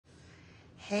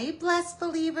Hey, blessed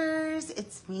believers,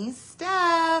 it's me,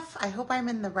 Steph. I hope I'm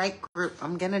in the right group.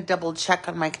 I'm going to double check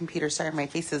on my computer. Sorry, my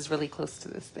face is really close to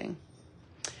this thing.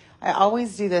 I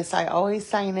always do this. I always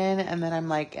sign in and then I'm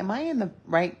like, am I in the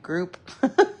right group?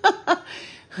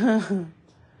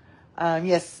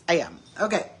 Yes, I am.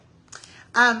 Okay.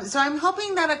 So I'm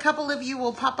hoping that a couple of you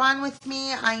will pop on with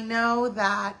me. I know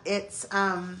that it's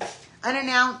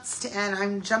unannounced and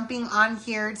I'm jumping on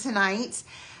here tonight.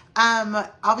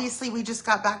 Obviously we just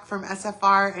got back from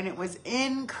SFR and it was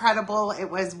incredible. It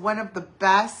was one of the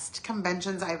best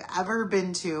conventions I've ever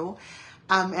been to.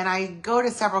 And I go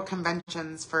to several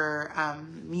conventions for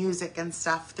music and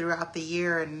stuff throughout the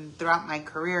year and throughout my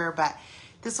career, but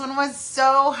this one was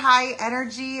so high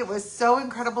energy. It was so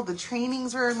incredible. The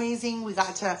trainings were amazing. We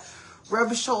got to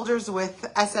rub shoulders with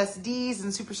SSDs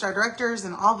and superstar directors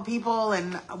and all the people,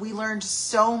 and we learned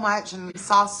so much and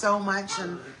saw so much,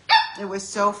 and it was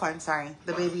so fun. Sorry,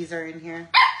 the babies are in here.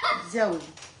 Zoe.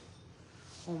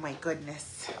 Oh my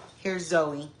goodness. Here's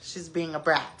Zoe. She's being a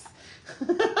brat.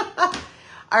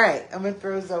 All right, I'm going to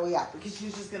throw Zoe out because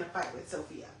she's just going to fight with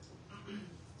Sophia.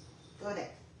 Go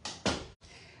there.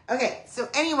 Okay, so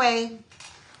anyway,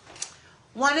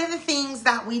 one of the things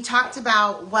that we talked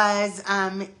about was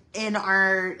in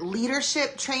our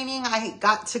leadership training. I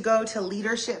got to go to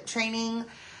leadership training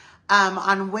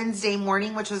on Wednesday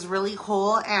morning, which was really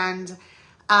cool. And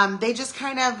they just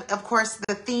kind of course,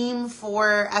 the theme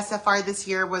for SFR this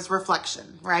year was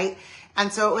reflection, right?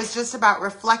 And so it was just about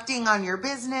reflecting on your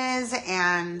business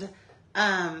and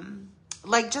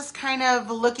like just kind of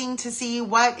looking to see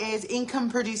what is income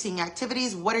producing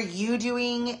activities. What are you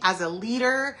doing as a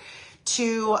leader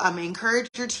to encourage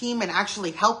your team and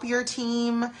actually help your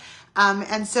team?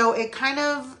 And so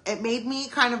it made me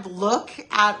kind of look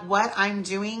at what I'm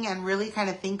doing and really kind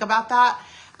of think about that.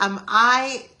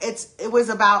 It was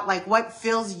about like what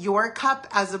fills your cup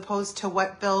as opposed to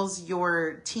what fills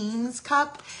your team's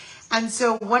cup. And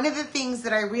so one of the things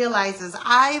that I realized is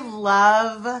I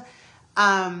love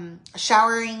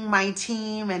showering my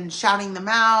team and shouting them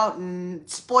out and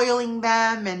spoiling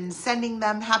them and sending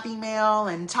them happy mail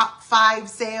and top 5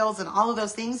 sales and all of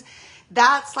those things.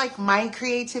 That's like my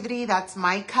creativity. That's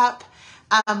my cup.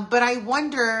 But I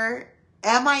wonder,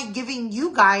 am I giving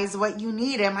you guys what you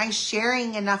need? Am I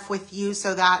sharing enough with you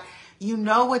so that you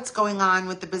know what's going on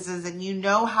with the business and you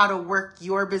know how to work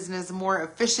your business more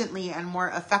efficiently and more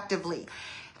effectively?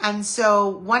 And so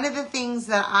one of the things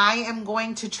that I am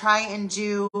going to try and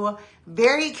do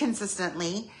very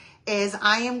consistently is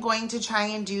I am going to try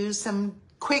and do some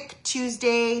quick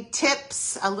Tuesday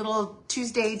tips, a little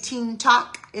Tuesday team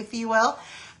talk, if you will,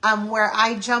 where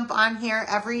I jump on here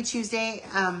every Tuesday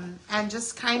and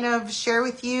just kind of share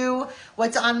with you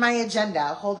what's on my agenda.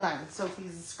 Hold on,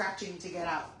 Sophie's scratching to get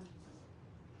out.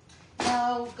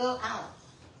 No, go out,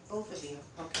 both of you.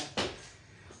 Okay.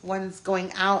 One's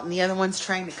going out and the other one's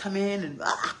trying to come in and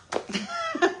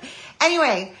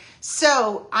Anyway,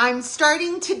 so I'm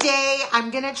starting today. I'm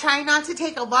going to try not to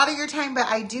take a lot of your time, but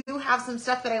I do have some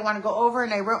stuff that I want to go over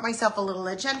and I wrote myself a little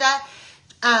agenda.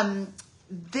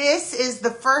 This is the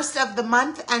first of the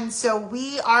month, and so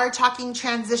we are talking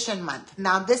transition month.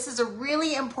 Now, this is a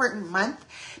really important month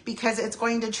because it's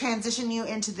going to transition you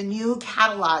into the new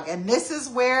catalog, and this is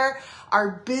where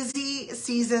our busy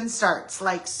season starts.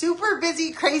 Like super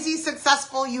busy, crazy,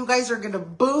 successful. You guys are going to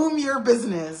boom your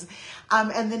business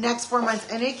in the next 4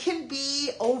 months, and it can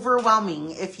be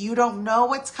overwhelming if you don't know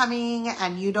what's coming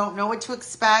and you don't know what to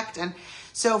expect. And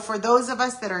so for those of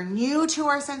us that are new to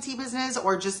our Scentsy business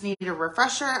or just need a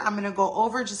refresher, I'm going to go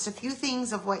over just a few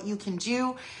things of what you can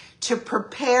do to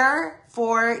prepare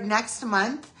for next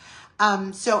month.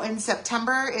 So in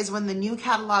September is when the new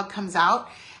catalog comes out.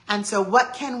 And so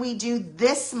what can we do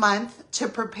this month to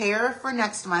prepare for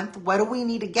next month? What do we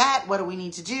need to get? What do we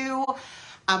need to do?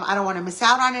 I don't want to miss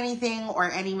out on anything or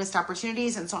any missed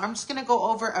opportunities. And so I'm just going to go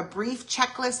over a brief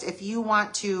checklist if you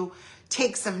want to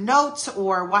take some notes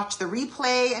or watch the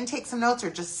replay and take some notes or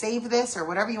just save this or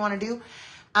whatever you want to do.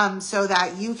 So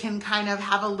that you can kind of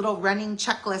have a little running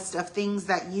checklist of things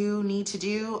that you need to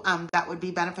do that would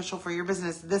be beneficial for your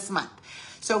business this month.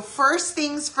 So first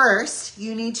things first,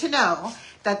 you need to know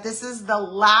that this is the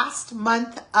last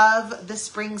month of the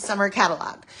spring summer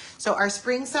catalog. So our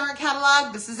spring summer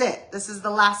catalog, this is it. This is the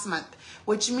last month,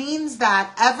 which means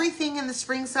that everything in the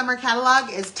spring summer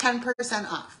catalog is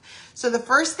 10% off. So the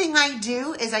first thing I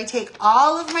do is I take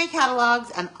all of my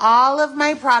catalogs and all of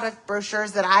my product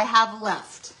brochures that I have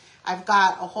left. I've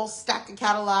got a whole stack of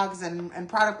catalogs and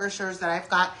product brochures that I've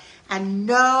got, and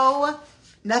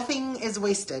nothing is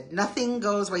wasted. Nothing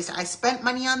goes wasted. I spent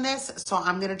money on this, so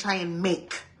I'm going to try and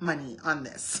make money on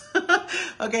this.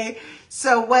 Okay,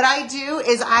 so what I do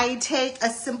is I take a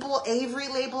simple Avery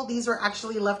label. These were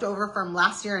actually left over from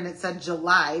last year and it said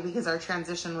July because our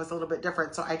transition was a little bit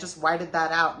different. So I just whited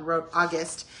that out and wrote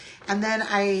August. And then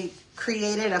I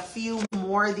created a few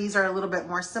more. These are a little bit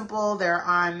more simple. They're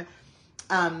on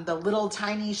the little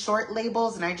tiny short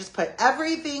labels, and I just put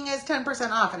everything is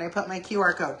 10% off, and I put my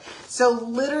QR code. So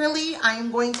literally I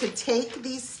am going to take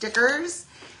these stickers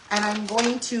and I'm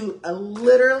going to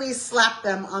literally slap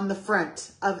them on the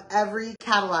front of every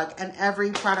catalog and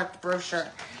every product brochure.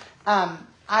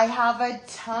 I have a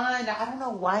ton. I don't know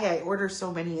why I order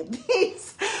so many of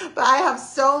these, but I have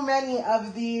so many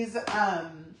of these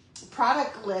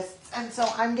product lists. And so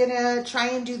I'm going to try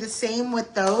and do the same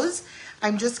with those.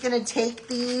 I'm just going to take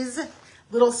these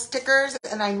little stickers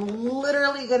and I'm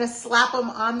literally going to slap them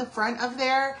on the front of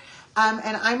there.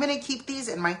 And I'm going to keep these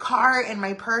in my car, in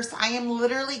my purse. I am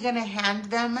literally going to hand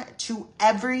them to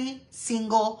every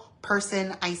single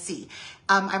person I see.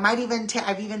 I might even,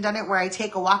 I've even done it where I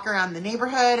take a walk around the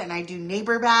neighborhood and I do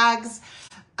neighbor bags.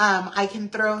 I can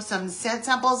throw some scent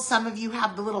samples. Some of you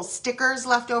have the little stickers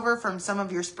left over from some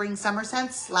of your spring summer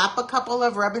scents. Slap a couple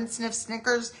of Rub and Sniff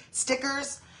stickers,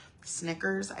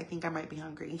 I think I might be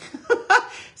hungry.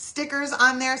 Stickers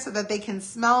on there so that they can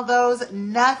smell those.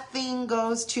 Nothing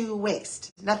goes to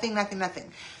waste. Nothing.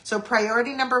 So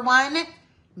priority number one,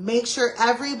 make sure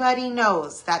everybody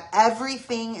knows that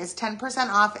everything is 10%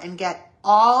 off and get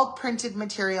all printed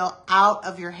material out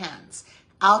of your hands,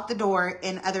 out the door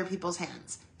in other people's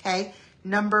hands. Okay.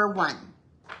 Number one,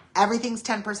 everything's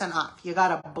 10% off. You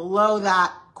got to blow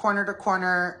that corner to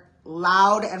corner,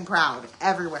 loud and proud,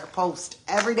 everywhere, post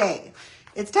every day.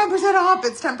 It's 10% off,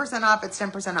 it's 10% off, it's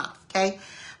 10% off, okay?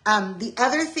 The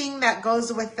other thing that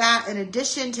goes with that, in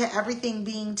addition to everything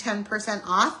being 10%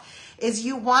 off, is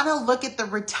you want to look at the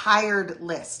retired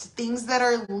list, things that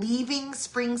are leaving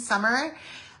spring, summer,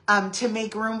 to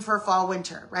make room for fall,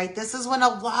 winter, right? This is when a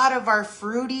lot of our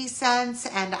fruity scents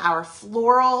and our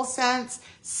floral scents,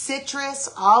 citrus,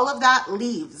 all of that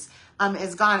leaves.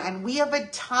 Is gone. And we have a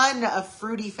ton of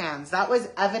fruity fans. That was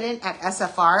evident at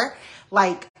SFR,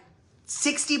 like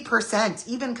 60%,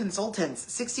 even consultants,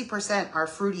 60% are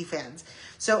fruity fans.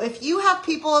 So if you have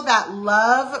people that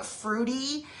love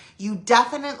fruity, you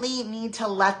definitely need to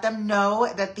let them know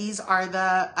that these are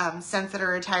the scents that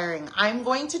are retiring. I'm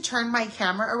going to turn my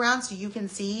camera around so you can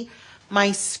see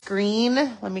my screen.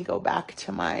 Let me go back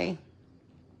to my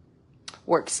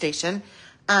workstation.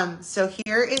 So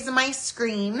here is my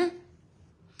screen.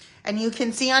 And you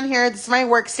can see on here, this is my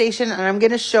workstation, and I'm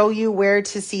going to show you where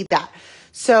to see that.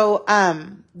 So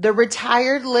the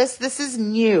retired list, this is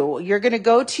new. You're going to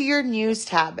go to your news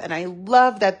tab, and I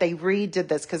love that they redid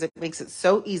this because it makes it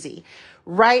so easy.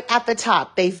 Right at the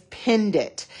top, they've pinned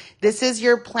it. This is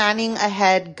your planning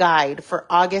ahead guide for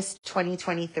August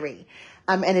 2023.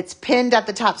 And it's pinned at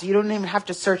the top, so you don't even have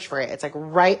to search for it. It's like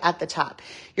right at the top.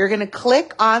 You're going to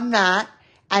click on that.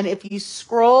 And if you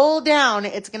scroll down,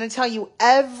 it's going to tell you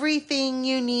everything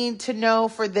you need to know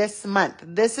for this month.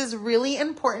 This is really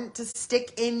important to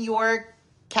stick in your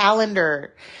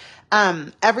calendar.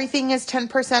 Everything is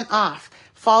 10% off.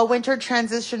 Fall, winter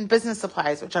transition business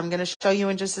supplies, which I'm going to show you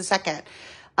in just a second.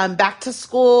 Back to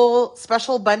school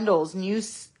special bundles, new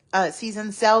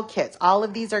season sale kits. All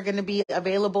of these are going to be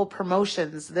available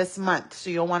promotions this month. So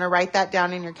you'll want to write that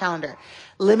down in your calendar.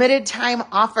 Limited time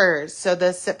offers. So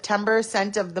the September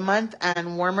scent of the month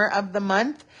and warmer of the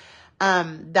month.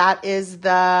 That is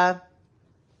the,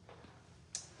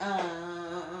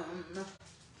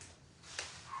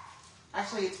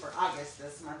 actually it's for August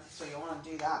this month. So you'll want to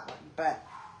do that one. But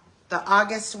the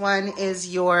August one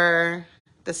is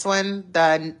this one,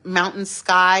 the Mountain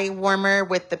Sky warmer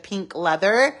with the pink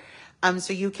leather.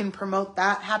 So you can promote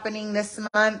that happening this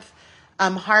month.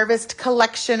 Harvest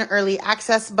collection early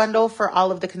access bundle for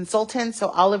all of the consultants. So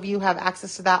all of you have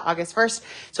access to that August 1st.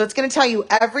 So it's going to tell you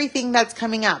everything that's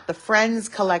coming out, the Friends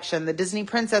collection, the Disney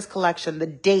Princess collection, the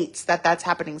dates that's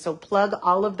happening. So plug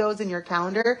all of those in your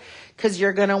calendar because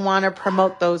you're going to want to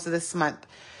promote those this month.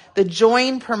 The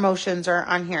join promotions are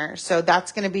on here. So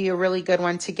that's going to be a really good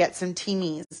one to get some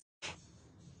teamies.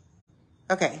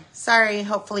 Okay. Sorry.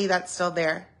 Hopefully that's still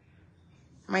there.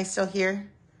 Am I still here?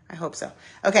 I hope so.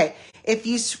 Okay. If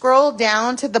you scroll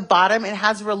down to the bottom, it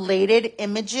has related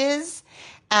images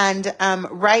and,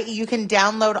 you can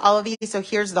download all of these. So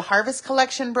here's the Harvest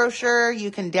Collection brochure.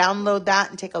 You can download that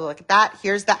and take a look at that.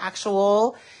 Here's the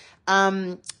actual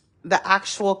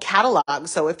catalog.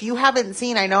 So if you haven't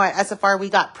seen, I know at SFR, we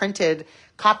got printed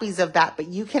copies of that, but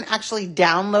you can actually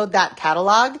download that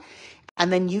catalog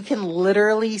and then you can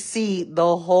literally see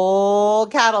the whole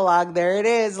catalog. There it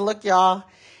is. Look, y'all.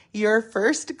 your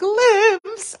first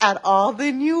glimpse at all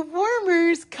the new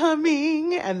warmers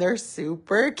coming, and they're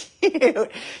super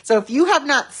cute. So if you have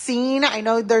not seen, I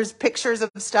know there's pictures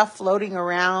of stuff floating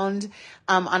around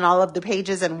on all of the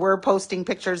pages, and we're posting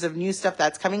pictures of new stuff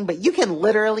that's coming, but you can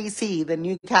literally see the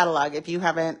new catalog if you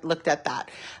haven't looked at that.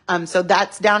 So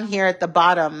that's down here at the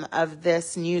bottom of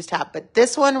this news tab. But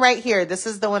this one right here, this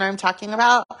is the one I'm talking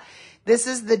about. This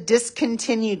is the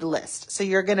discontinued list. So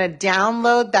you're going to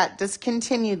download that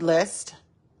discontinued list.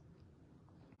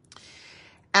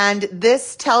 And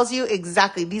this tells you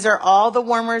exactly, these are all the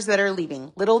warmers that are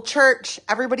leaving. Little Church,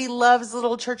 everybody loves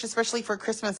Little Church, especially for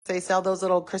Christmas. They sell those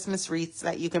little Christmas wreaths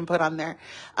that you can put on there.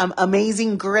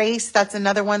 Amazing Grace, that's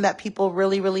another one that people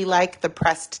really, really like. The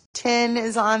Pressed Tin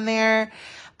is on there.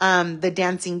 The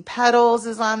Dancing Petals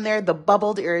is on there. The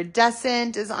Bubbled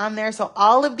Iridescent is on there. So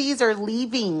all of these are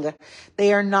leaving.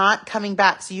 They are not coming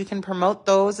back. So you can promote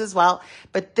those as well.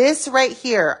 But this right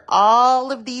here,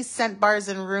 all of these scent bars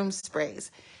and room sprays,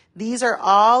 these are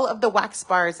all of the wax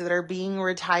bars that are being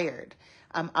retired.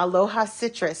 Aloha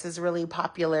Citrus is really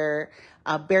popular.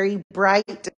 Berry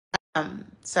Bright,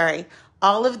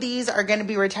 all of these are going to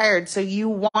be retired. So you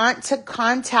want to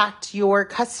contact your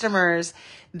customers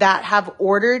that have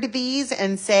ordered these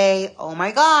and say, oh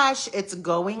my gosh, it's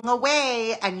going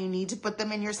away, and you need to put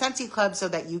them in your Scentsy Club so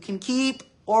that you can keep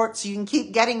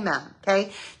getting them, okay?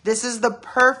 This is the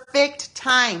perfect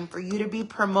time for you to be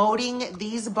promoting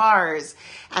these bars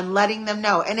and letting them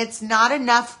know. And it's not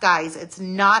enough, guys. It's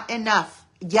not enough.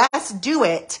 Yes, do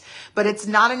it, but it's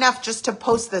not enough just to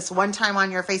post this one time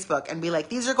on your Facebook and be like,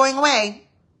 these are going away.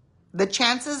 The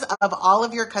chances of all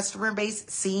of your customer base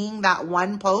seeing that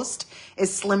one post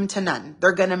is slim to none.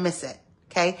 They're going to miss it.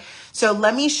 Okay. So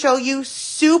let me show you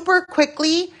super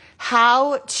quickly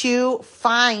how to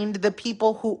find the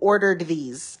people who ordered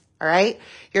these. All right.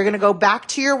 You're going to go back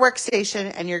to your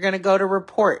workstation and you're going to go to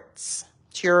reports,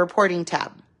 to your reporting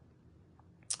tab.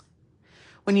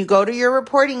 When you go to your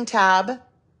reporting tab,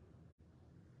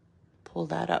 pull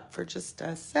that up for just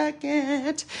a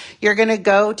second. You're going to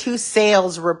go to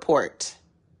sales report.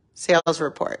 Sales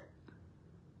report.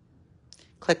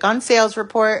 Click on sales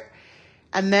report.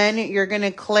 And then you're going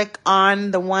to click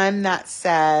on the one that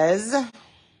says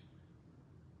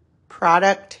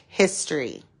product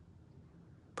history.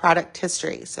 Product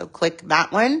history. So click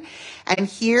that one. And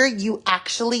here you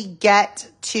actually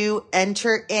get to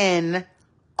enter in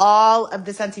all of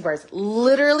the Scentsy bars.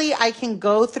 Literally, I can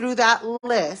go through that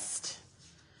list.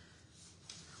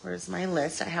 Where's my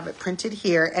list? I have it printed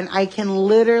here, and I can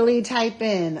literally type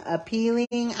in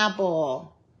appealing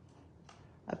apple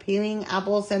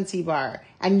Scentsy bar,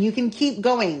 and you can keep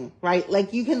going, right?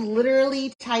 Like you can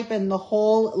literally type in the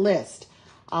whole list.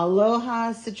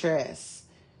 Aloha Citrus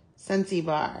Scentsy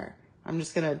bar. I'm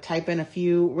just going to type in a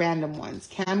few random ones.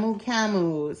 Camu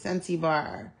Scentsy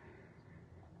bar.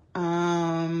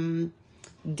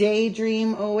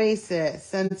 Daydream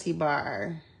Oasis Scentsy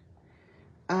bar.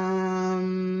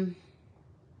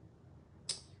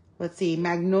 Let's see,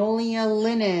 Magnolia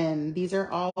Linen. These are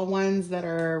all ones that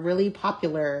are really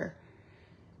popular.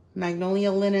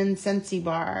 Magnolia Linen Scentsy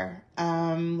bar.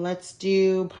 Let's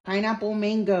do Pineapple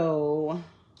Mango.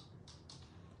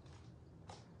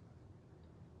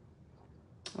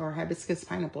 Or Hibiscus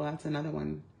Pineapple, that's another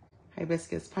one.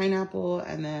 Hibiscus Pineapple,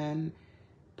 and then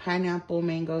Pineapple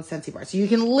Mango Scentsy bar. So you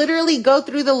can literally go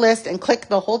through the list and click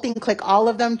the whole thing, click all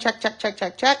of them, check,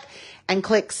 and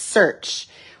click search.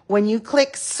 When you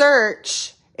click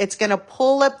search, it's going to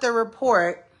pull up the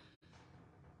report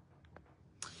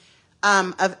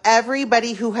of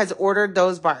everybody who has ordered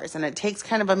those bars. And it takes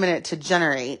kind of a minute to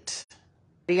generate.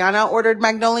 Adriana ordered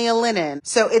Magnolia Linen.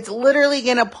 So it's literally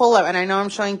going to pull up. And I know I'm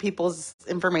showing people's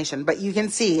information, but you can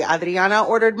see Adriana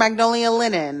ordered Magnolia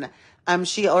Linen.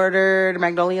 She ordered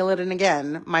Magnolia Linen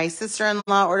again. My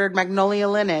sister-in-law ordered Magnolia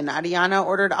Linen. Ariana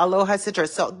ordered Aloha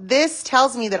Citrus. So this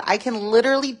tells me that I can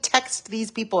literally text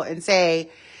these people and say,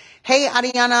 hey,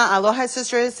 Ariana, Aloha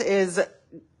Citrus is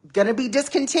going to be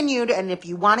discontinued. And if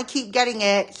you want to keep getting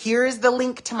it, here's the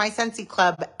link to my Scentsy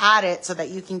Club. Add it so that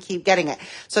you can keep getting it.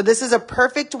 So this is a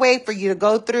perfect way for you to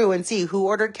go through and see who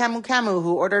ordered Camu,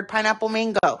 who ordered Pineapple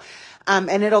Mango.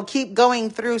 And it'll keep going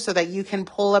through so that you can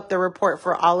pull up the report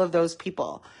for all of those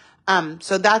people.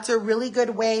 So that's a really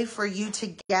good way for you to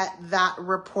get that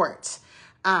report.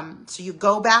 So you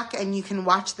go back and you can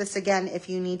watch this again if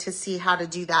you need to see how to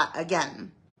do that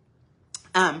again.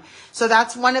 So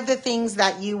that's one of the things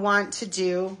that you want to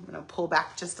do. I'm going to pull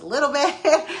back just a little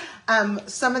bit.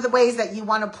 Some of the ways that you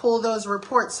want to pull those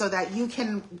reports so that you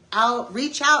can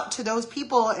reach out to those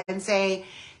people and say,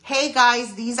 hey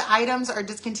guys, these items are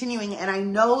discontinuing and I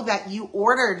know that you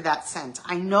ordered that scent.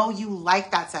 I know you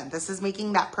like that scent. This is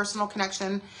making that personal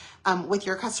connection with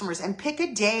your customers. And pick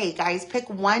a day, guys. Pick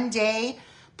one day,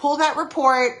 pull that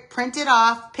report, print it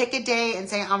off, pick a day and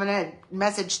say, I'm going to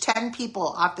message 10 people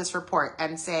off this report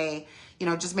and say, you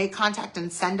know, just make contact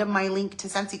and send them my link to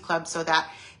Scentsy Club so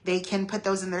that they can put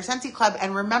those in their Scentsy Club.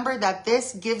 And remember that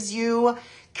this gives you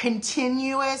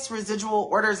continuous residual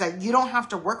orders that you don't have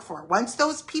to work for. Once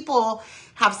those people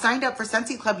have signed up for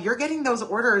Scentsy Club, you're getting those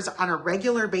orders on a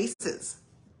regular basis.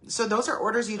 So those are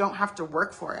orders you don't have to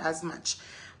work for as much.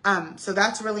 So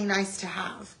that's really nice to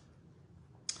have.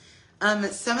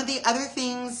 Some of the other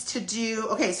things to do.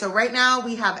 Okay, so right now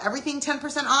we have everything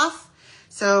 10% off.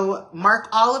 So mark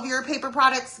all of your paper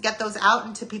products, get those out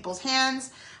into people's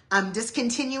hands.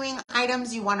 Discontinuing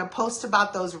items, you want to post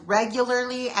about those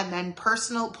regularly and then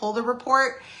pull the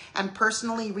report and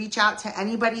personally reach out to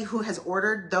anybody who has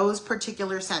ordered those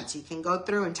particular scents. You can go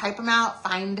through and type them out,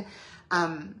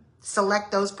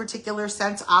 select those particular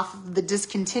scents off of the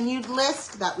discontinued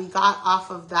list that we got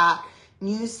off of that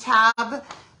news tab,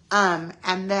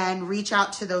 and then reach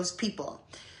out to those people.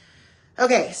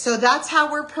 Okay, so that's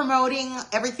how we're promoting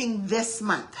everything this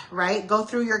month, right? Go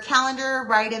through your calendar,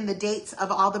 write in the dates of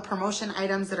all the promotion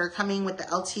items that are coming with the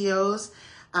LTOs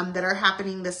that are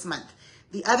happening this month.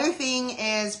 The other thing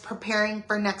is preparing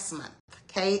for next month,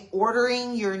 okay?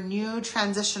 Ordering your new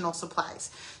transitional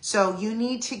supplies. So you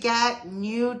need to get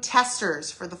new testers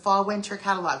for the fall winter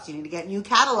catalogs. You need to get new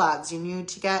catalogs. You need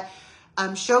to get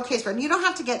showcase. And you don't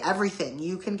have to get everything.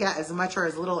 You can get as much or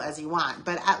as little as you want,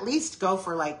 but at least go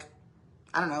for like,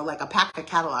 I don't know, like a pack of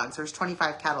catalogs. There's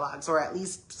 25 catalogs or at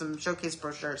least some showcase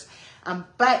brochures.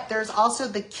 But there's also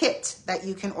the kit that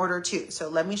you can order too. So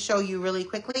let me show you really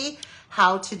quickly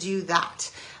how to do that.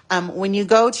 When you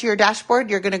go to your dashboard,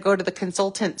 you're going to go to the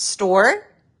consultant store.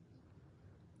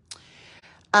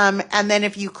 And then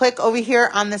if you click over here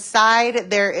on the side,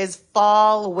 there is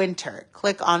fall winter.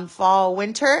 Click on fall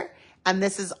winter. And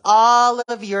this is all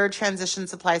of your transition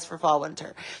supplies for fall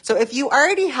winter. So if you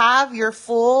already have your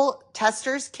full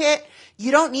testers kit, you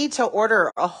don't need to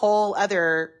order a whole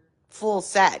other full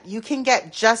set. You can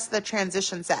get just the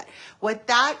transition set. What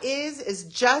that is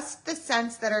just the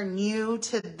scents that are new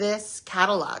to this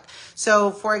catalog.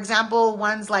 So for example,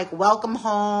 ones like Welcome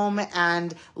Home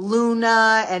and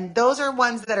Luna, and those are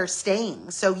ones that are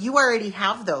staying. So you already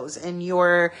have those in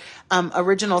your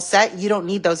original set. You don't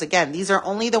need those again. These are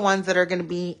only the ones that are going to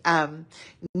be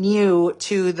new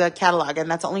to the catalog. And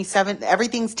that's only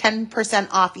everything's 10%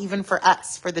 off even for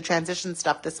us for the transition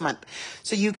stuff this month.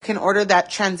 So you can order that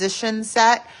transition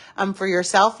set for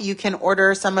yourself. You can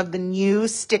order some of the new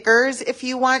stickers if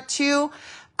you want to.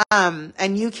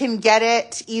 And you can get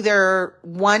it either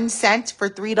 1 cent for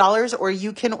 $3 or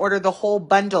you can order the whole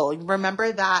bundle.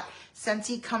 Remember that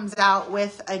Scentsy comes out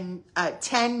with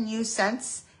 10 new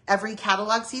scents every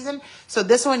catalog season. So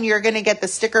this one, you're going to get the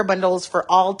sticker bundles for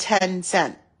all 10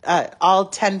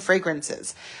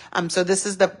 fragrances. So this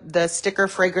is the sticker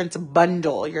fragrance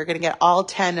bundle. You're going to get all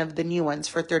 10 of the new ones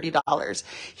for $30.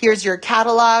 Here's your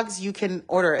catalogs. You can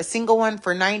order a single one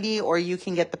for $90, or you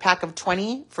can get the pack of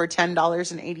 20 for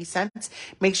 $10.80.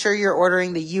 Make sure you're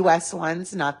ordering the US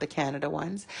ones, not the Canada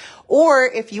ones. Or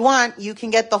if you want, you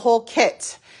can get the whole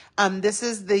kit. This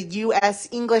is the US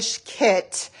English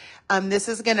kit. This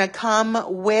is going to come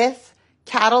with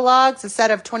catalogs, a set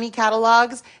of 20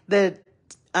 catalogs, the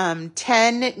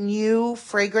 10 new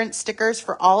fragrance stickers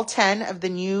for all 10 of the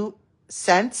new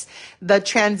scents, the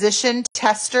transition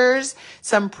testers,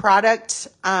 some product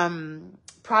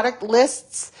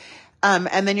lists,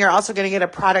 and then you're also going to get a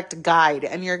product guide,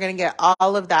 and you're going to get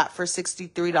all of that for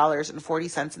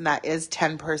 $63.40, and that is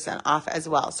 10% off as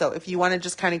well. So if you want to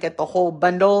just kind of get the whole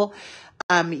bundle,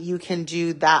 you can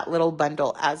do that little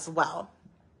bundle as well.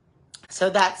 So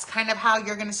that's kind of how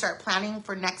you're going to start planning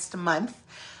for next month.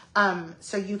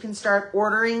 So you can start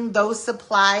ordering those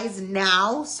supplies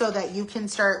now so that you can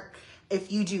start, if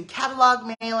you do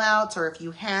catalog mail outs or if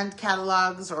you hand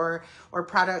catalogs or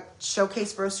product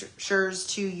showcase brochures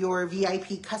to your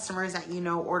VIP customers that you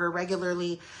know order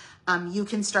regularly, you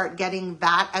can start getting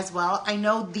that as well. I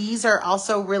know these are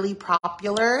also really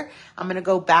popular. I'm going to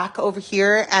go back over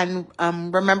here and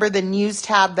remember the news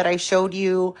tab that I showed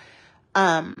you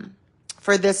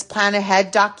for this plan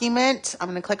ahead document. I'm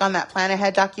going to click on that plan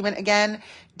ahead document again.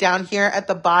 Down here at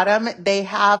the bottom, they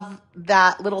have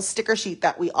that little sticker sheet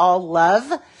that we all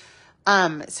love.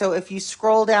 So if you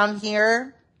scroll down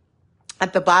here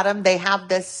at the bottom, they have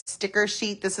this sticker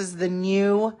sheet. This is the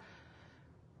new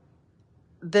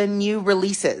the new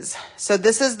releases. So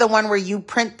this is the one where you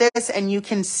print this and you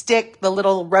can stick the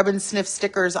little rub and sniff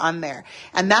stickers on there.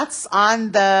 And that's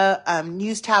on the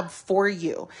news tab for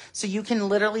you. So you can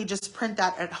literally just print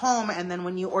that at home. And then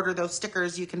when you order those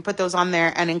stickers, you can put those on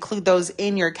there and include those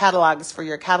in your catalogs for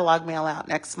your catalog mail out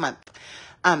next month.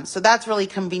 So that's really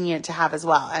convenient to have as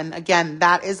well. And again,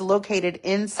 that is located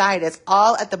inside. It's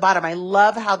all at the bottom. I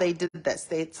love how they did this.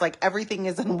 It's like everything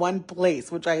is in one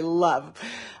place, which I love.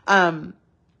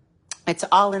 It's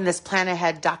all in this plan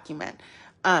ahead document.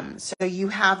 So you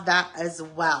have that as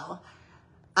well.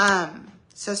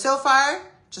 So far,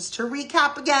 just to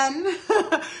recap again,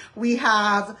 we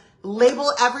have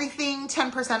label everything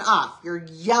 10% off. You're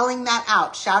yelling that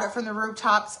out. Shout it from the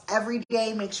rooftops every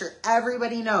day. Make sure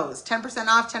everybody knows 10%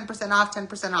 off, 10% off,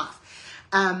 10%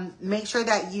 off. Make sure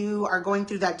that you are going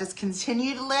through that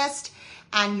discontinued list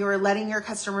and you're letting your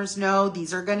customers know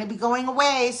these are going to be going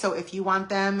away. So if you want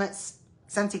them,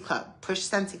 Scentsy Club, push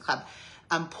Scentsy Club,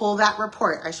 pull that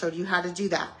report. I showed you how to do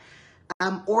that.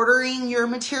 Ordering your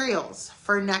materials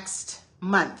for next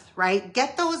month, right?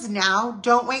 Get those now.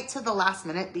 Don't wait till the last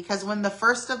minute, because when the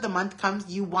first of the month comes,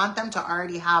 you want them to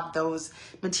already have those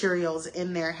materials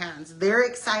in their hands. They're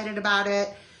excited about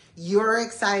it. You're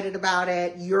excited about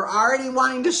it. You're already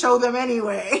wanting to show them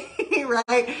anyway,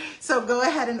 right? So go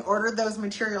ahead and order those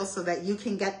materials so that you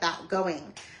can get that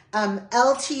going.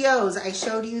 LTOs, I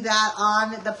showed you that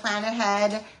on the plan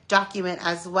ahead document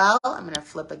as well. I'm going to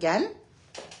flip again.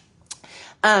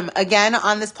 Again,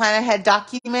 on this plan ahead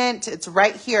document, it's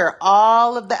right here.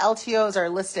 All of the LTOs are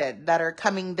listed that are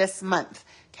coming this month.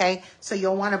 Okay. So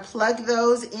you'll want to plug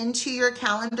those into your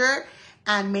calendar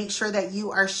and make sure that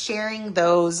you are sharing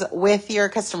those with your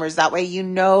customers. That way, you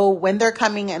know when they're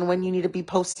coming and when you need to be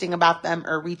posting about them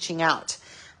or reaching out,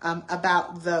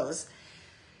 about those.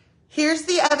 Here's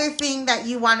the other thing that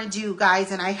you want to do,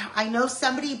 guys, and I know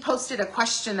somebody posted a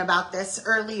question about this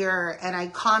earlier, and I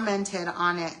commented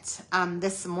on it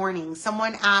this morning.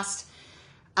 Someone asked,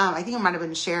 I think it might have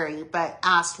been Sherry, but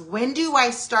asked, when do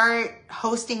I start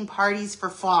hosting parties for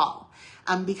fall?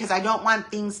 Because I don't want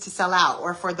things to sell out,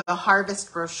 or for the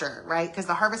harvest brochure, right? Because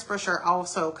the harvest brochure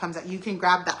also comes out. You can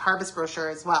grab that harvest brochure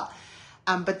as well.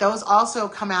 But those also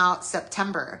come out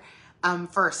September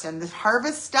 1st, and the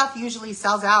harvest stuff usually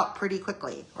sells out pretty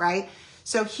quickly, right?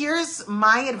 So here's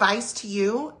my advice to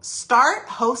you. Start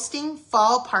hosting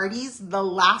fall parties the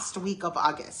last week of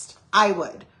August. I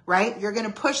would, right? You're going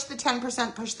to push the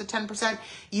 10%, push the 10%.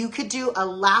 You could do a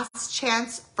last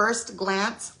chance, first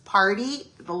glance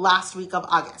party the last week of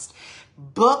August.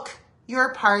 Book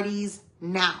your parties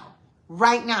now.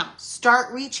 Right now,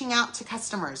 start reaching out to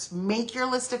customers. Make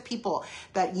your list of people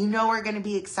that you know are going to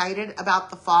be excited about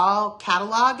the fall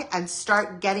catalog and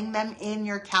start getting them in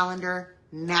your calendar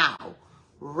now,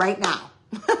 right now.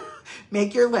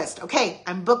 Make your list. Okay,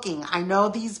 I'm booking. I know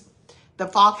the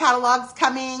fall catalog's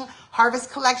coming.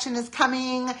 Harvest collection is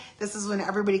coming. This is when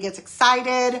everybody gets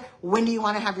excited. When do you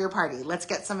want to have your party? Let's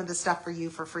get some of the stuff for you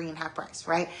for free and half price,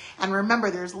 right? And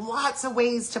remember, there's lots of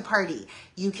ways to party.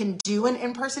 You can do an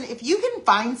in-person. If you can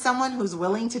find someone who's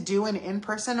willing to do an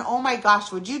in-person, oh my gosh,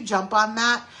 would you jump on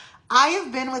that? I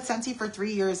have been with Scentsy for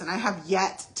 3 years and I have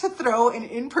yet to throw an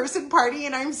in-person party,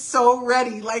 and I'm so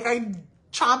ready. Like, I'm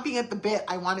chomping at the bit.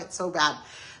 I want it so bad.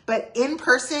 But in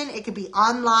person, it could be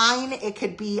online. It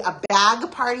could be a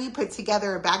bag party, put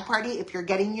together a bag party. If you're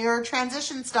getting your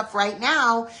transition stuff right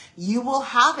now, you will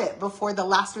have it before the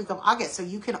last week of August. So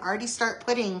you can already start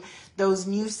putting those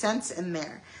new scents in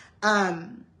there.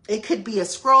 It could be a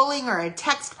scrolling or a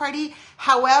text party.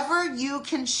 However you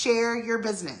can share your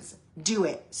business, do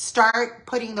it. Start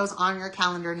putting those on your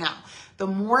calendar now. The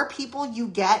more people you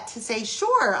get to say,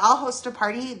 sure, I'll host a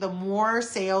party, the more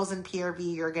sales and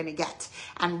PRV you're going to get.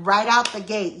 And right out the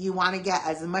gate, you want to get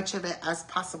as much of it as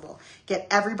possible. Get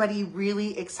everybody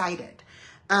really excited.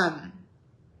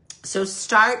 So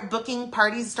start booking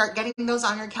parties, start getting those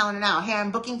on your calendar now. Hey,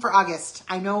 I'm booking for August.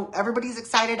 I know everybody's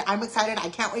excited. I'm excited. I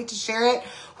can't wait to share it.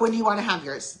 When do you want to have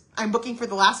yours? I'm booking for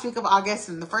the last week of August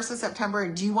and the 1st of September.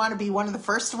 And do you want to be one of the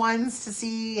first ones to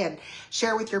see and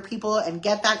share with your people and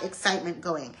get that excitement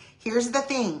going? Here's the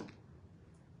thing.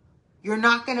 You're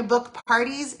not going to book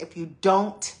parties if you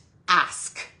don't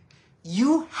ask.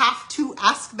 You have to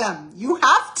ask them. You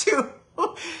have to.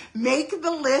 Make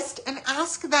the list and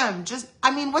ask them.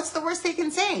 What's the worst they can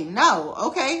say? No.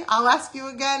 Okay, I'll ask you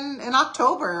again in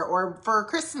October or for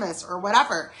Christmas or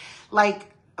whatever.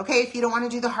 Okay, if you don't want to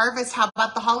do the harvest, how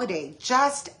about the holiday?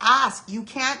 Just ask. You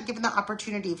can't give them the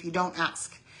opportunity if you don't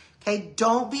ask. Okay,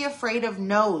 don't be afraid of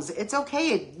no's. It's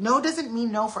okay. No doesn't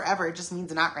mean no forever. It just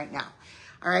means not right now.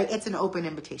 All right, it's an open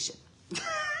invitation.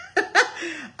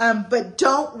 But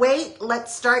don't wait.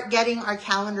 Let's start getting our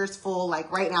calendars full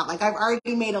like right now. Like I've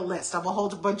already made a list of a whole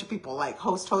bunch of people like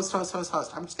host, host, host, host,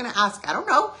 host. I'm just going to ask. I don't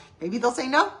know. Maybe they'll say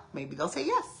no. Maybe they'll say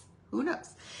yes. Who knows?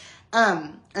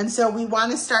 And so we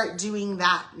want to start doing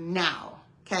that now.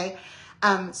 Okay.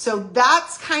 So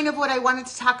that's kind of what I wanted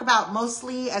to talk about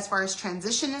mostly as far as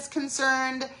transition is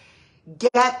concerned.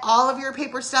 Get all of your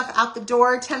paper stuff out the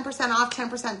door, 10% off,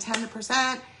 10%,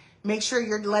 10%. Make sure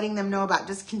you're letting them know about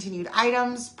discontinued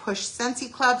items. Push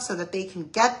Scentsy Club so that they can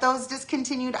get those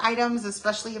discontinued items,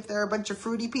 especially if they're a bunch of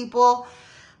fruity people.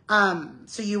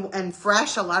 And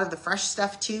fresh, a lot of the fresh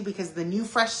stuff too, because the new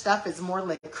fresh stuff is more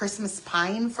like Christmas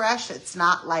pine fresh. It's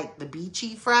not like the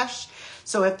beachy fresh.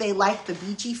 So if they like the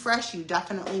beachy fresh, you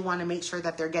definitely want to make sure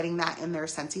that they're getting that in their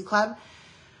Scentsy Club.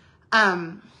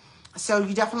 So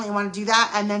you definitely want to do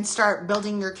that and then start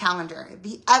building your calendar.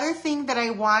 The other thing that I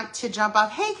want to jump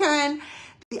off, hey Karen,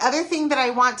 the other thing that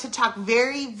I want to talk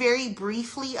very, very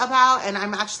briefly about, and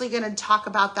I'm actually going to talk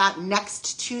about that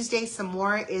next Tuesday some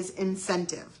more, is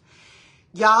incentive.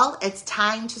 Y'all, it's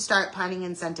time to start planning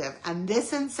incentive. And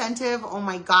this incentive, oh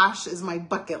my gosh, is my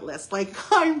bucket list. Like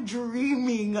I'm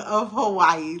dreaming of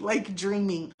Hawaii, like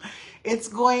dreaming. It's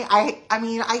going, I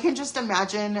mean, I can just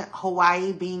imagine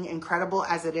Hawaii being incredible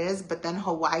as it is, but then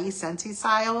Hawaii Scentsy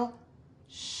style,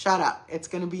 shut up. It's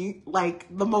going to be like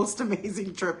the most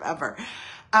amazing trip ever.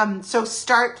 So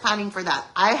start planning for that.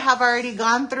 I have already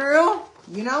gone through,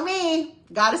 you know me,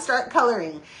 got to start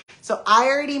coloring. So I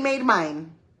already made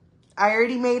mine. I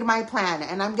already made my plan,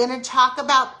 and I'm going to talk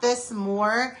about this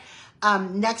more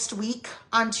next week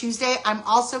on Tuesday. I'm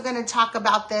also going to talk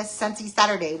about this Scentsy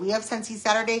Saturday. We have Scentsy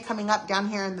Saturday coming up down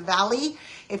here in the Valley.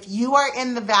 If you are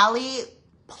in the Valley,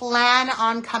 plan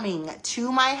on coming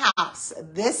to my house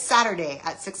this Saturday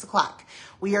at 6 o'clock.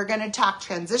 We are going to talk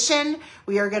transition.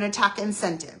 We are going to talk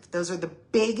incentive. Those are the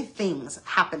big things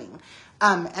happening.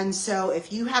 And so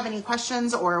if you have any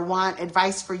questions or want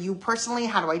advice for you personally,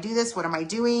 how do I do this? What am I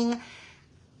doing?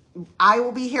 I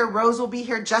will be here. Rose will be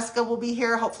here. Jessica will be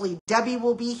here. Hopefully Debbie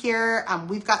will be here.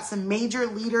 We've got some major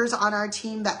leaders on our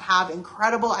team that have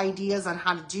incredible ideas on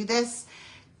how to do this.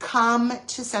 Come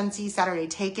to Scentsy Saturday.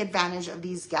 Take advantage of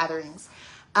these gatherings.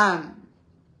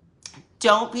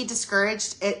 Don't be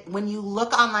discouraged. When you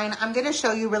look online, I'm going to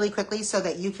show you really quickly so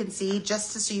that you can see,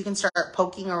 just so you can start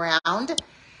poking around.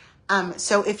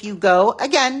 So if you go,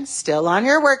 again, still on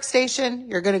your workstation,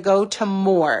 you're going to go to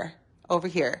more over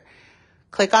here.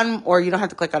 Click on, or you don't have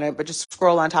to click on it, but just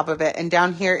scroll on top of it. And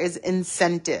down here is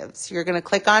incentives. You're going to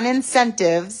click on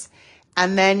incentives.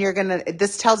 And then you're going to,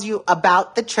 this tells you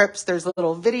about the trips. There's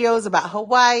little videos about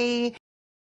Hawaii.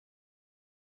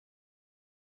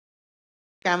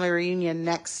 Family reunion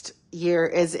next year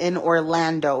is in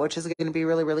Orlando, which is going to be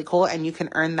really, really cool. And you can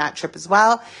earn that trip as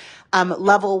well.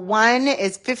 Level 1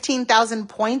 is 15,000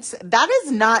 points. That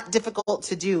is not difficult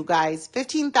to do, guys.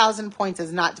 15,000 points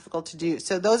is not difficult to do.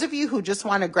 So those of you who just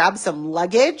want to grab some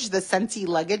luggage, the Scentsy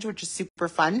luggage, which is super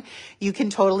fun, you can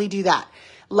totally do that.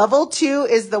 Level 2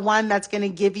 is the one that's going to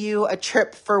give you a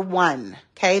trip for one.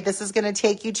 Okay, this is going to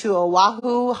take you to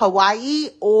Oahu, Hawaii,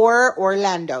 or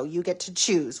Orlando. You get to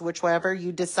choose whichever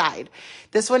you decide.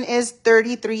 This one is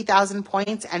 33,000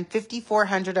 points, and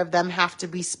 5,400 of them have to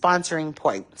be sponsoring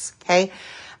points. Okay,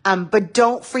 but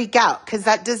don't freak out, because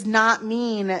that does not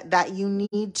mean that you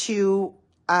need to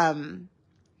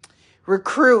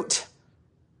recruit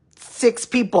 6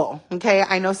 people. Okay.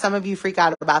 I know some of you freak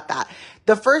out about that.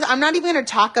 I'm not even going to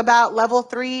talk about level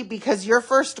 3, because your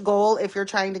first goal, if you're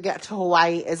trying to get to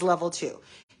Hawaii, is level 2.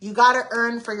 You got to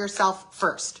earn for yourself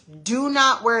first. Do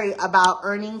not worry about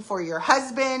earning for your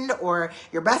husband or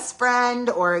your best friend,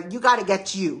 or you got to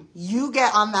get you. You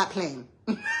get on that plane.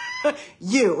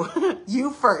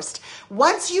 You first.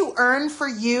 Once you earn for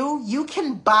you, you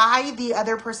can buy the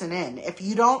other person in. If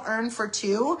you don't earn for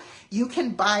 2, you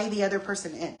can buy the other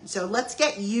person in. So let's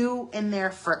get you in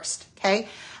there first. Okay.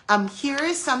 Here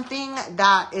is something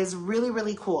that is really,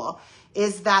 really cool,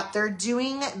 is that they're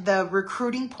doing the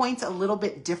recruiting points a little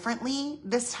bit differently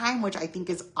this time, which I think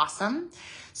is awesome.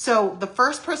 So the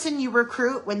first person you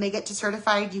recruit, when they get to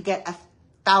certified, you get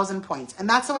 1,000 points. And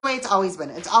that's the way it's always been.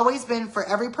 It's always been for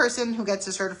every person who gets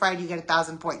to certified, you get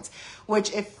 1,000 points,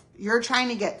 which if you're trying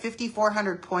to get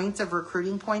 5,400 points of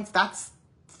recruiting points, that's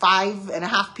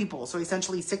 5.5 people. So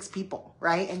essentially 6 people,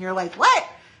 right? And you're like, what?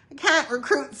 I can't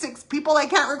recruit 6 people. I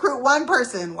can't recruit 1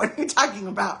 person. What are you talking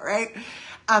about, right?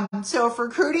 So if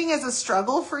recruiting is a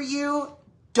struggle for you,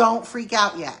 don't freak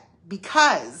out yet,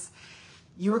 because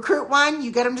you recruit 1,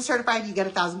 you get them to certified, you get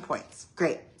 1,000 points.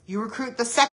 Great. You recruit the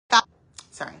second,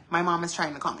 Sorry, my mom is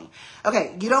trying to call me.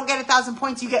 Okay, you don't get 1,000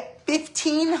 points. You get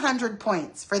 1,500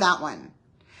 points for that one.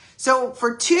 So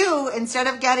for 2, instead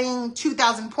of getting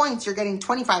 2,000 points, you're getting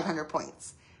 2,500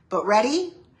 points. But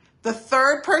ready? The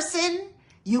third person,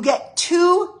 you get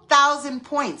 2,000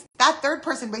 points. That third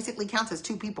person basically counts as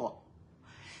 2 people.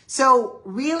 So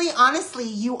really, honestly,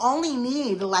 you only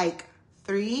need like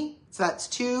 3. So that's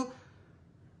 2,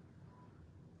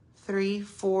 3,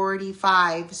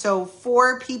 45. So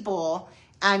 4 people,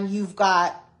 and you've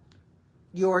got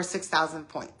your 6,000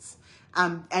 points,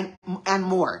 and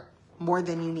more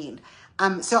than you need.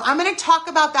 So I'm going to talk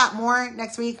about that more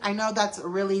next week. I know that's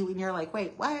really, when you're like,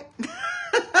 wait, what?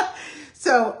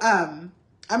 So, I'm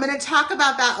going to talk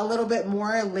about that a little bit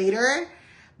more later,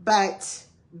 but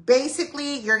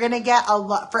basically you're going to get a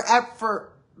lot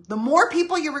for the more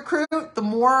people you recruit, the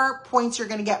more points you're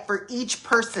going to get for each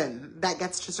person that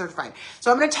gets to certified.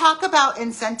 So I'm going to talk about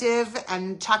incentive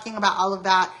and talking about all of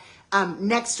that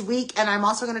next week. And I'm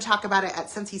also going to talk about it at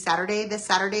Scentsy Saturday, this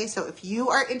Saturday. So if you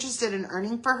are interested in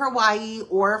earning for Hawaii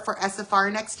or for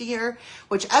SFR next year,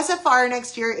 which SFR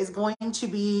next year is going to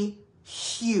be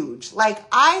huge. Like,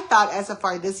 I thought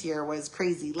SFR this year was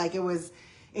crazy. Like, it was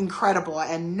incredible.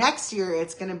 And next year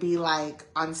it's going to be like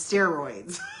on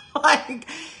steroids. Like,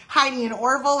 Heidi and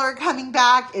Orville are coming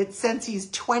back. It's Scentsy's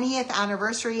 20th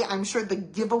anniversary. I'm sure the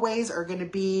giveaways are going to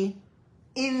be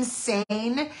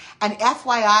insane. And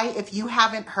FYI, if you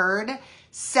haven't heard,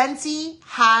 Scentsy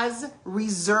has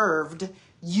reserved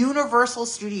Universal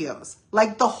Studios,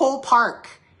 like the whole park,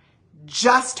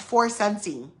 just for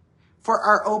Scentsy, for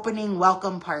our opening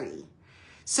welcome party.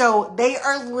 So they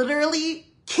are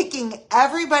literally kicking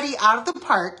everybody out of the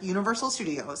park, Universal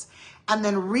Studios, and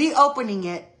then reopening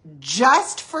it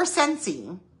just for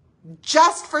Scentsy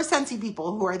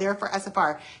people who are there for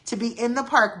SFR to be in the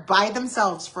park by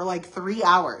themselves for like 3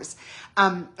 hours.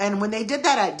 And when they did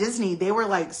that at Disney, they were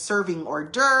like serving hors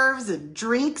d'oeuvres and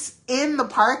drinks in the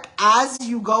park as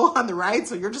you go on the ride.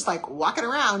 So you're just like walking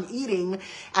around eating,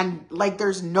 and like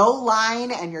there's no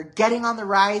line, and you're getting on the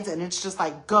rides, and it's just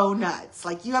like go nuts.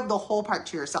 Like, you have the whole park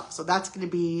to yourself. So that's going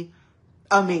to be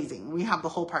amazing. We have the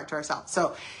whole park to ourselves.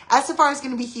 So SFR is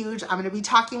going to be huge. I'm going to be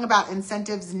talking about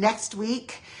incentives next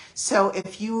week. So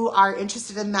if you are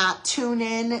interested in that, tune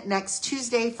in next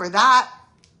Tuesday for that.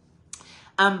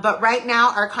 But right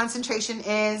now our concentration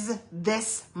is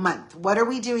this month. What are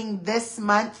we doing this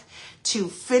month to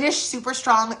finish super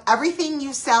strong? Everything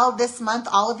you sell this month,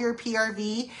 all of your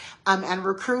PRV and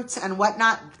recruits and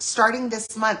whatnot, starting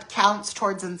this month counts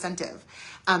towards incentive.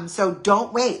 So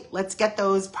don't wait. Let's get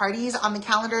those parties on the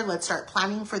calendar. Let's start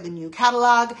planning for the new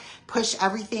catalog. Push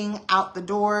everything out the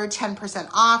door, 10%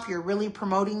 off. You're really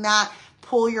promoting that.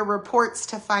 Pull your reports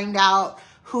to find out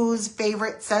whose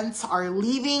favorite scents are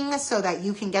leaving so that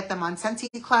you can get them on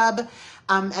Scentsy Club.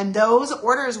 And those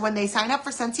orders, when they sign up for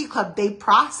Scentsy Club, they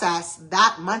process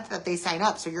that month that they sign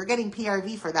up. So you're getting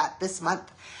PRV for that this month.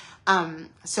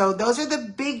 So those are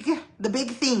the big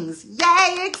things.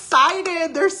 Yay,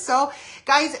 excited. They're so,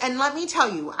 guys, and let me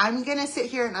tell you, I'm going to sit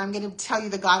here and I'm going to tell you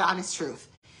the God honest truth.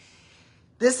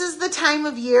 This is the time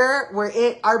of year where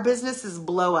our businesses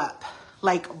blow up,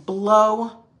 like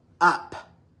blow up.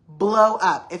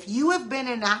 If you have been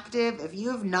inactive, if you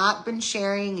have not been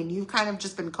sharing and you've kind of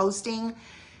just been coasting,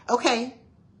 okay.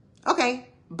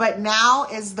 But now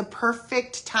is the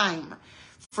perfect time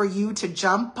for you to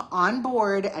jump on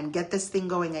board and get this thing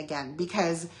going again.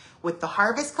 Because with the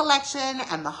harvest collection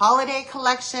and the holiday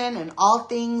collection and all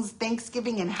things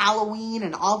Thanksgiving and Halloween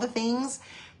and all the things,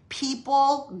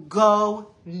 people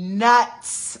go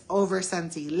nuts over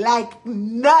Scentsy, like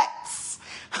nuts.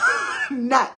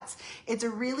 Nuts. It's a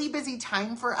really busy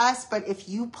time for us, but if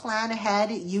you plan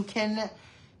ahead, you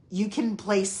can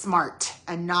play smart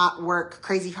and not work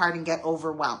crazy hard and get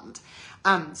overwhelmed.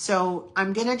 So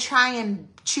I'm going to try and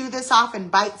chew this off in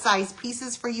bite-sized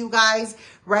pieces for you guys.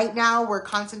 Right now, we're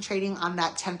concentrating on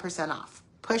that 10% off.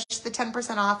 Push the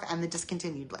 10% off and the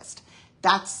discontinued list.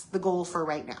 That's the goal for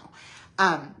right now.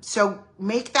 So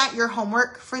make that your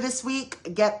homework for this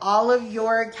week. Get all of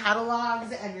your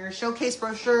catalogs and your showcase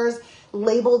brochures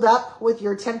labeled up with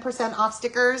your 10% off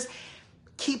stickers.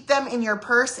 Keep them in your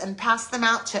purse and pass them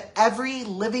out to every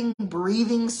living,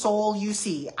 breathing soul you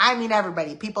see. I mean,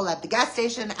 everybody. People at the gas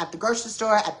station, at the grocery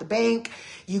store, at the bank.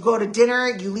 You go to dinner,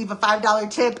 you leave a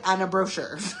 $5 tip and a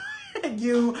brochure.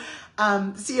 You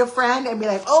see a friend and be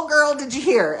like, oh girl, did you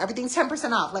hear? Everything's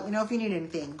 10% off. Let me know if you need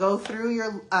anything. Go through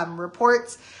your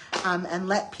reports and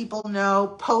let people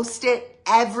know. Post it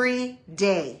every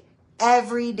day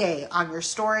on your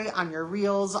story, on your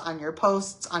reels, on your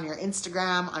posts, on your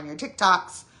Instagram, on your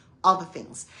TikToks, all the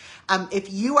things.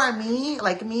 If you are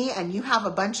like me, and you have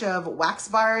a bunch of wax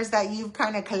bars that you've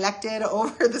kind of collected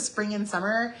over the spring and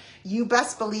summer, you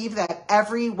best believe that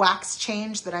every wax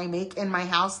change that I make in my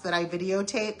house that I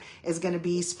videotape is going to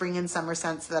be spring and summer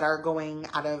scents that are going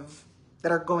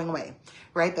away,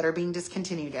 right? That are being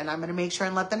discontinued. And I'm going to make sure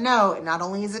and let them know, not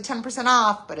only is it 10%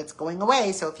 off, but it's going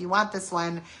away. So if you want this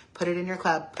one, put it in your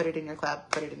club, put it in your club,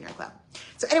 put it in your club.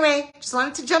 So anyway, just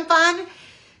wanted to jump on.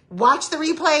 Watch the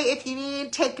replay if you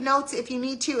need, take notes if you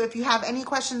need to. If you have any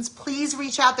questions, please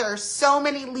reach out. There are so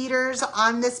many leaders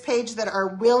on this page that are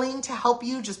willing to help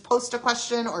you. Just post a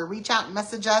question or reach out and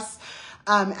message us.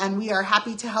 And we are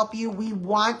happy to help you. We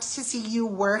want to see you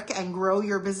work and grow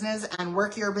your business and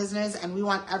work your business. And we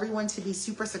want everyone to be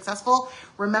super successful.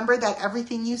 Remember that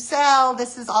everything you sell,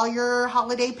 this is all your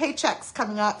holiday paychecks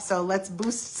coming up. So let's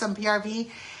boost some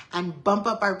PRV and bump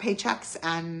up our paychecks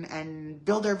and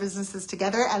build our businesses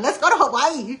together. And let's go to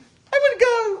Hawaii. I want to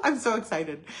go. I'm so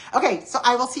excited. Okay, so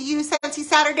I will see you. Scentsy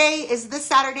Saturday is this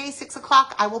Saturday, 6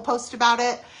 o'clock. I will post about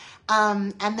it.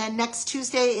 And then next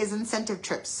Tuesday is incentive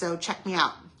trips. So check me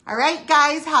out. All right,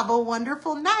 guys, have a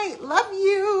wonderful night. Love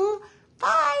you.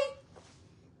 Bye.